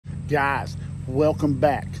Guys, welcome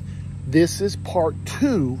back. This is part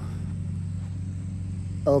 2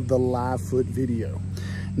 of the LiveFoot video.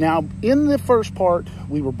 Now, in the first part,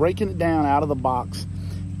 we were breaking it down out of the box,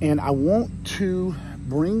 and I want to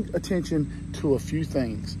bring attention to a few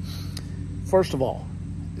things. First of all,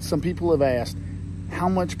 some people have asked, how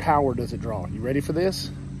much power does it draw? You ready for this?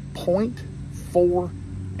 0.4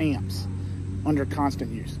 amps under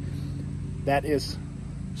constant use. That is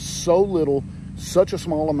so little, such a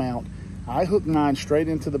small amount. I hook mine straight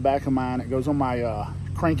into the back of mine. It goes on my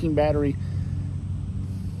cranking battery.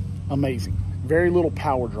 Amazing. Very little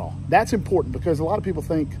power draw. That's important because a lot of people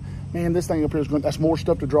think, man, this thing up here is going, that's more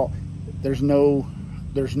stuff to draw. There's no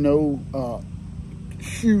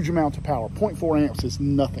huge amount of power. 0.4 amps is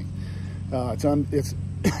nothing. It's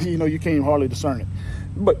you know, you can't even hardly discern it.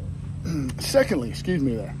 But secondly, excuse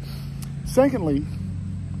me there. Secondly,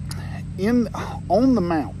 on the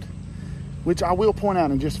mount, which I will point out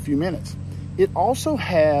in just a few minutes, it also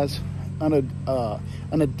has an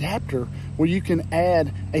adapter where you can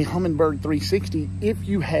add a Humminbird 360 if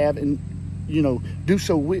you have, and do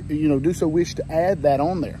so wish to add that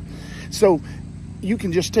on there. So you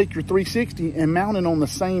can just take your 360 and mount it on the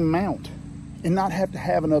same mount and not have to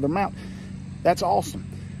have another mount. That's awesome.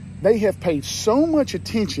 They have paid so much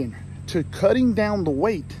attention to cutting down the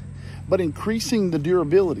weight but increasing the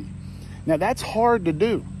durability. Now that's hard to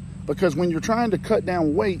do, because when you're trying to cut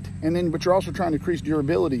down weight but you're also trying to increase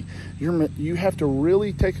durability, you have to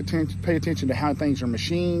really pay attention to how things are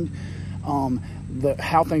machined,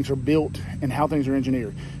 how things are built, and how things are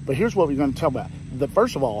engineered. But here's what we're going to talk about.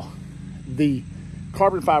 First of all, the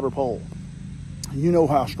carbon fiber pole. You know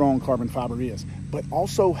how strong carbon fiber is, but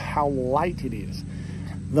also how light it is.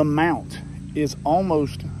 The mount is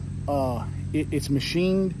almost, it's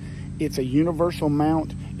machined. It's a universal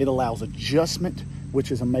mount. It allows adjustment, which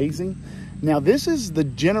is amazing. Now, this is the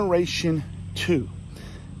Generation 2.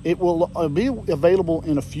 It will be available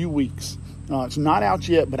in a few weeks. It's not out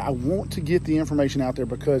yet, but I want to get the information out there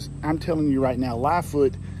because I'm telling you right now,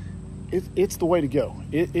 LiveFoot, it's the way to go.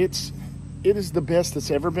 It is the best that's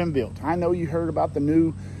ever been built. I know you heard about the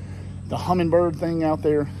Humminbird thing out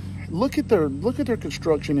there. Look at their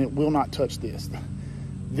construction. It will not touch this.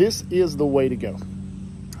 This is the way to go.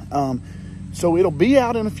 So it'll be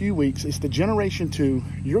out in a few weeks. It's the Generation 2.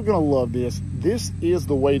 You're going to love this. This is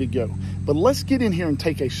the way to go. But let's get in here and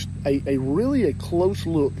take a really close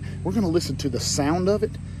look. We're going to listen to the sound of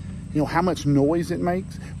it, how much noise it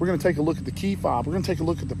makes. We're going to take a look at the key fob. We're going to take a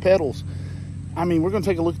look at the pedals. I mean, we're going to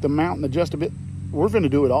take a look at the mount and adjust a bit. We're going to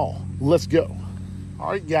do it all. Let's go. All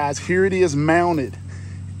right, guys, here it is mounted.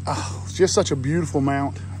 Oh, it's just such a beautiful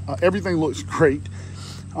mount. Everything looks great.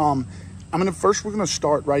 We're going to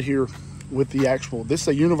start right here with the actual, this is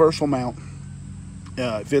a universal mount.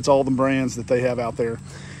 It fits all the brands that they have out there.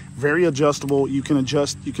 Very adjustable. You can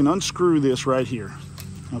unscrew this right here,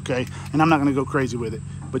 okay? And I'm not gonna go crazy with it,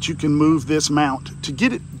 but you can move this mount to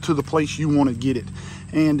get it to the place you wanna get it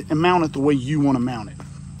and mount it the way you wanna mount it.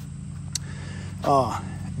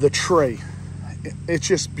 The tray, it's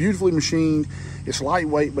just beautifully machined. It's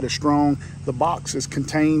lightweight, but it's strong. The box is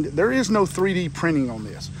contained. There is no 3D printing on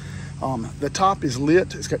this. The top is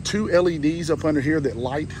lit. It's got 2 LEDs up under here that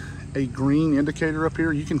light a green indicator up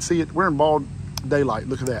here. You can see it. We're in broad daylight.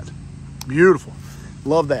 Look at that. Beautiful.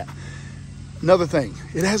 Love that. Another thing,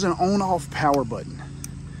 it has an on-off power button.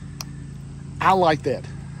 I like that.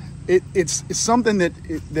 It's something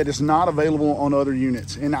that is not available on other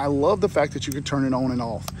units, and I love the fact that you can turn it on and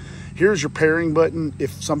off. Here's your pairing button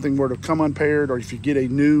if something were to come unpaired, or if you get a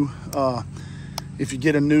new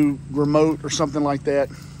remote or something like that.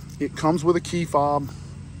 It comes with a key fob.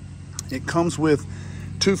 It comes with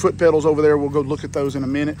 2 foot pedals over there. We'll go look at those in a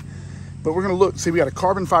minute. But we're gonna look, see, we got a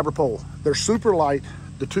carbon fiber pole. They're super light.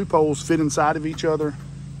 The 2 poles fit inside of each other.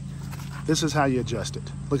 This is how you adjust it.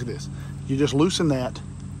 Look at this. You just loosen that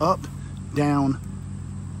up, down,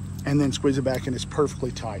 and then squeeze it back, and it's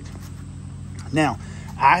perfectly tight. Now,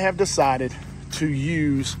 I have decided to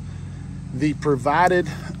use the provided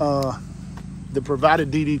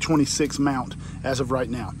DD26 mount as of right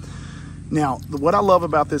now. Now, what I love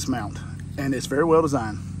about this mount, and it's very well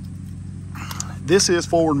designed, this is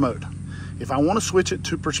forward mode. If I want to switch it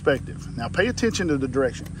to perspective, now pay attention to the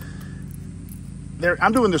direction.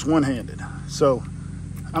 I'm doing this one-handed. So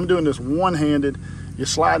I'm doing this one-handed. You're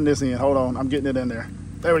sliding this in. Hold on, I'm getting it in there.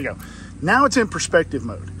 There we go. Now it's in perspective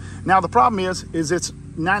mode. Now the problem is it's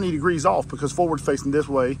 90 degrees off because forward facing this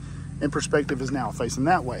way and perspective is now facing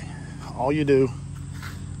that way. All you do,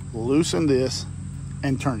 loosen this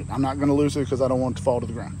and turn it. I'm not gonna loosen it because I don't want it to fall to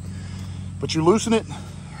the ground. But you loosen it,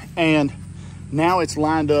 and now it's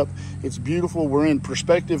lined up. It's beautiful. We're in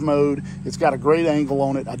perspective mode. It's got a great angle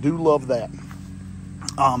on it. I do love that.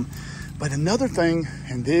 But another thing,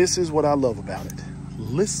 and this is what I love about it,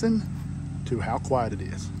 listen to how quiet it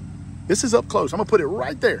is. This is up close. I'm gonna put it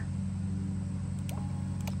right there.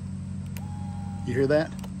 You hear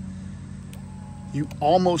that? You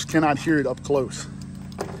almost cannot hear it up close.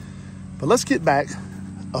 But let's get back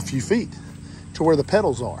a few feet to where the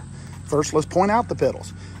pedals are. First, let's point out the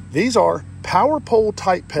pedals. These are power pole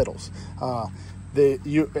type pedals.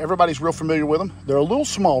 Everybody's real familiar with them. They're a little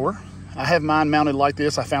smaller. I have mine mounted like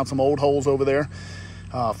this. I found some old holes over there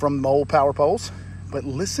from the old power poles. But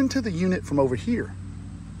listen to the unit from over here.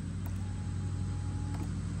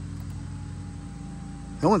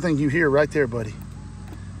 The only thing you hear right there, buddy,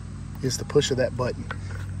 is the push of that button.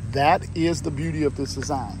 That is the beauty of this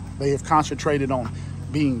design. They have concentrated on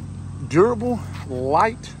being durable,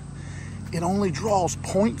 light. It only draws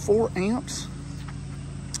 0.4 amps.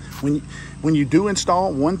 When you do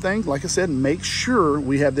install, one thing, like I said, make sure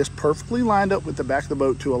we have this perfectly lined up with the back of the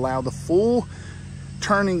boat to allow the full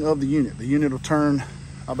turning of the unit. The unit will turn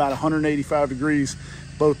about 185 degrees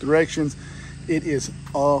both directions. It is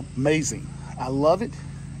amazing. I love it.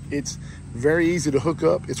 It's very easy to hook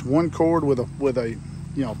up. It's one cord with a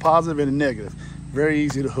positive and a negative. Very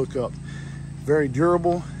easy to hook up. Very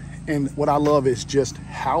durable. And what I love is just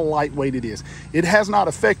how lightweight it is. It has not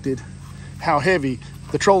affected how heavy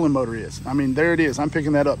the trolling motor is. I mean, there it is. I'm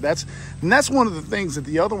picking that up. That's one of the things that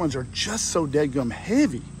the other ones are just so deadgum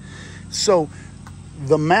heavy. So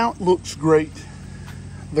the mount looks great.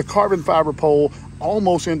 The carbon fiber pole,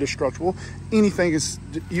 almost indestructible. Anything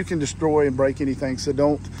you can destroy and break anything. So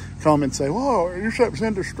don't come and say, "Whoa, your stuff's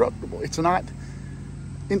indestructible." It's not.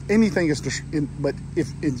 Anything is, but if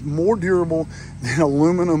it's more durable than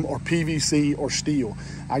aluminum or PVC or steel,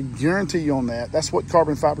 I guarantee you on that. That's what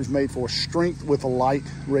carbon fiber is made for. Strength with a light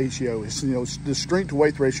ratio. It's, the strength to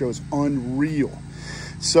weight ratio is unreal.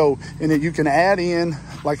 So, and then you can add in,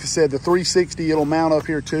 like I said, the 360. It'll mount up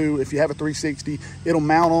here too. If you have a 360, it'll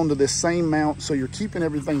mount onto this same mount. So you're keeping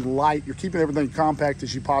everything light. You're keeping everything compact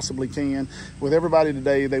as you possibly can. With everybody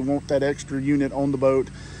today, they want that extra unit on the boat.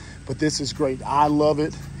 But this is great. I love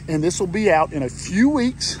it. And this will be out in a few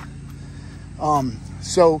weeks. And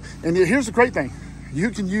here's the great thing.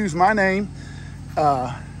 You can use my name,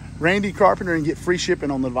 Randy Carpenter, and get free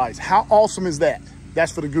shipping on the device. How awesome is that?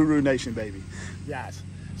 That's for the Guru Nation, baby. Guys,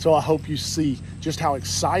 so I hope you see just how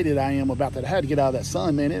excited I am about that. I had to get out of that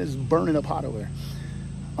sun, man. It is burning up hot over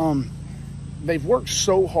there. They've worked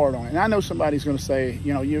so hard on it. And I know somebody's going to say,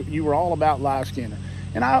 you were all about LiveScanner.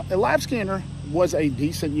 And a LiveScanner was a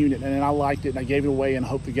decent unit, and I liked it, and I gave it away and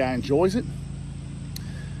hope the guy enjoys it.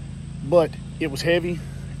 But it was heavy.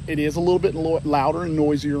 It is a little bit louder and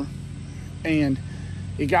noisier, and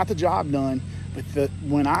it got the job done. But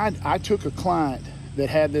when I took a client that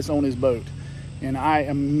had this on his boat, and I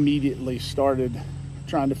immediately started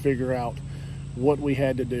trying to figure out what we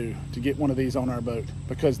had to do to get one of these on our boat,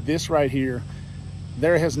 because this right here,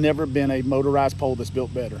 there has never been a motorized pole that's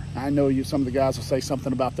built better. I know some of the guys will say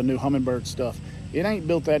something about the new Humminbird stuff. It ain't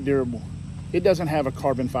built that durable. It doesn't have a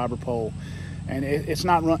carbon fiber pole, and it's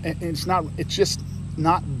just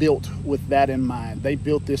not built with that in mind. They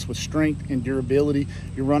built this with strength and durability.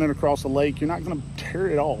 You're running across a lake, you're not going to tear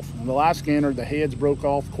it off. And the LiveScanner, the heads broke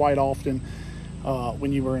off quite often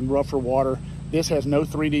when you were in rougher water. This has no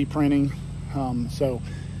 3D printing, so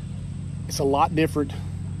it's a lot different.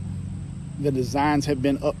 The designs have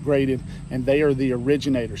been upgraded, and they are the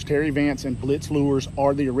originators. Terry Vance and Blitz Lures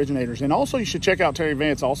are the originators. And also, you should check out Terry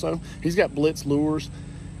Vance also. He's got Blitz Lures.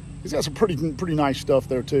 He's got some pretty nice stuff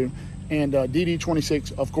there too. And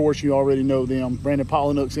DD26, of course, you already know them. Brandon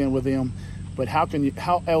Polinook's in with them. But how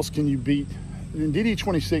else can you beat? And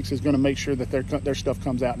DD26 is going to make sure that their stuff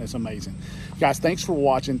comes out, and it's amazing. Guys, thanks for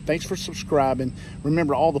watching. Thanks for subscribing.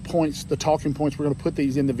 Remember, all the points, the talking points, we're going to put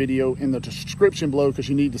these in the video in the description below because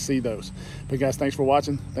you need to see those. But guys, thanks for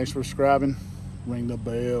watching. Thanks for subscribing. Ring the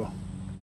bell.